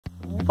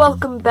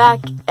Welcome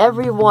back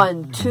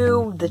everyone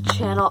to the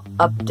channel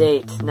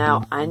update.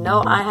 Now, I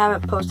know I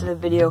haven't posted a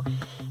video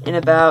in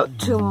about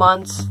 2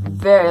 months,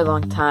 very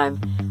long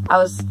time. I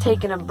was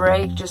taking a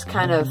break, just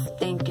kind of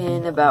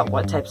thinking about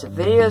what types of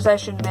videos I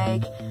should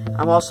make.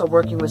 I'm also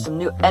working with some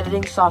new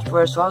editing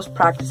software, so I was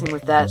practicing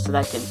with that so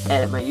that I can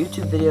edit my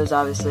YouTube videos,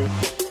 obviously.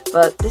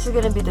 But this is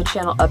going to be the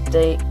channel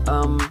update.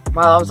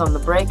 While I was on the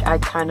break, I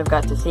kind of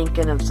got to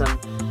thinking of some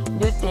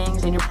new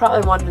things, and you're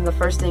probably wondering, the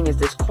first thing is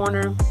this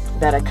corner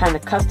that I kind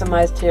of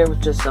customized here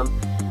with just some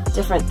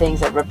different things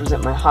that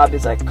represent my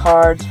hobbies, like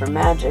cards for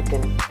Magic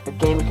and a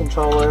gaming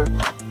controller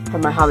for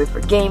my hobby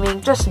for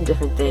gaming, just some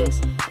different things.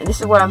 And this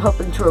is where I'm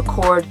hoping to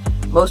record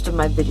most of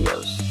my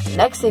videos. The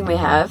next thing we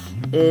have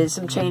is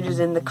some changes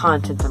in the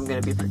content I'm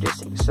going to be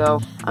producing. So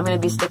I'm going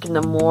to be sticking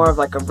to more of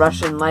like a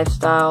Russian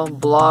lifestyle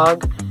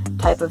blog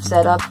type of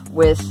setup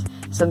with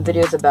some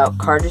videos about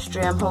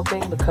cardistry, I'm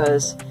hoping,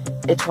 because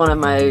it's one of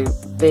my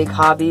big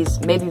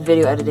hobbies. Maybe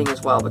video editing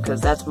as well, because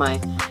that's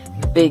my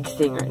big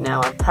thing right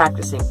now. I'm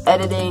practicing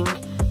editing,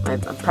 I'm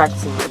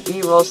practicing my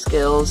B-roll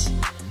skills.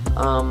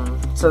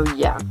 So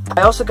yeah.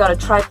 I also got a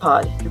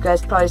tripod. You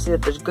guys probably see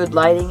that there's good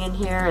lighting in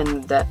here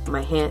and that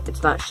my hand,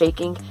 it's not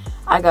shaking.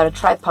 I got a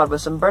tripod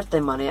with some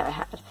birthday money I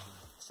had.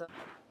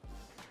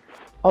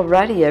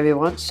 Alrighty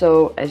everyone,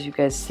 so as you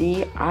guys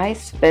see, I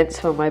spent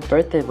some of my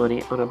birthday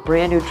money on a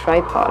brand new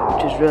tripod,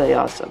 which is really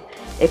awesome.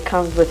 It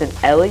comes with an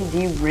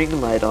LED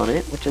ring light on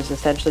it, which is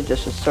essentially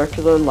just a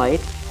circular light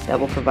that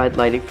will provide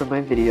lighting for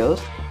my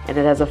videos, and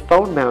it has a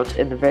phone mount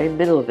in the very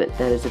middle of it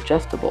that is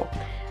adjustable.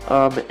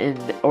 In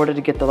order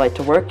to get the light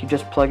to work, you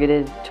just plug it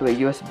into a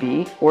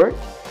USB port,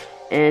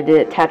 and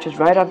it attaches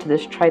right onto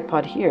this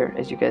tripod here,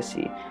 as you guys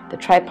see. The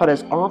tripod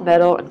is all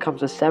metal and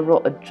comes with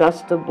several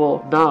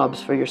adjustable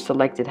knobs for your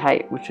selected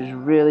height, which is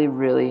really,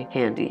 really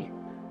handy.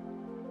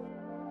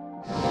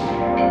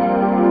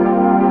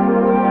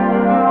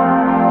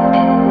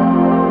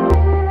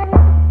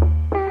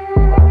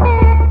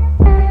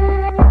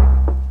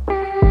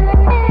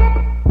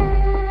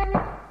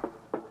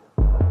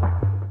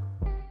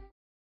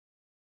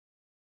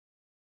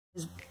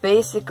 Is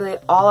basically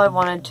all I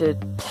wanted to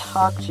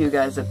talk to you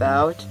guys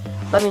about.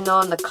 Let me know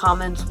in the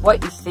comments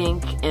what you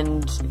think,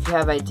 and if you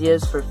have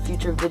ideas for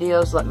future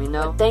videos, let me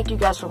know. Thank you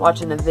guys for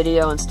watching the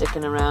video and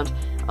sticking around.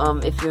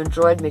 If you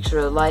enjoyed, make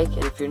sure to like,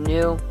 and if you're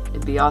new,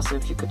 it'd be awesome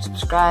if you could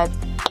subscribe,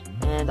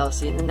 and I'll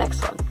see you in the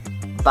next one.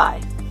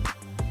 Bye.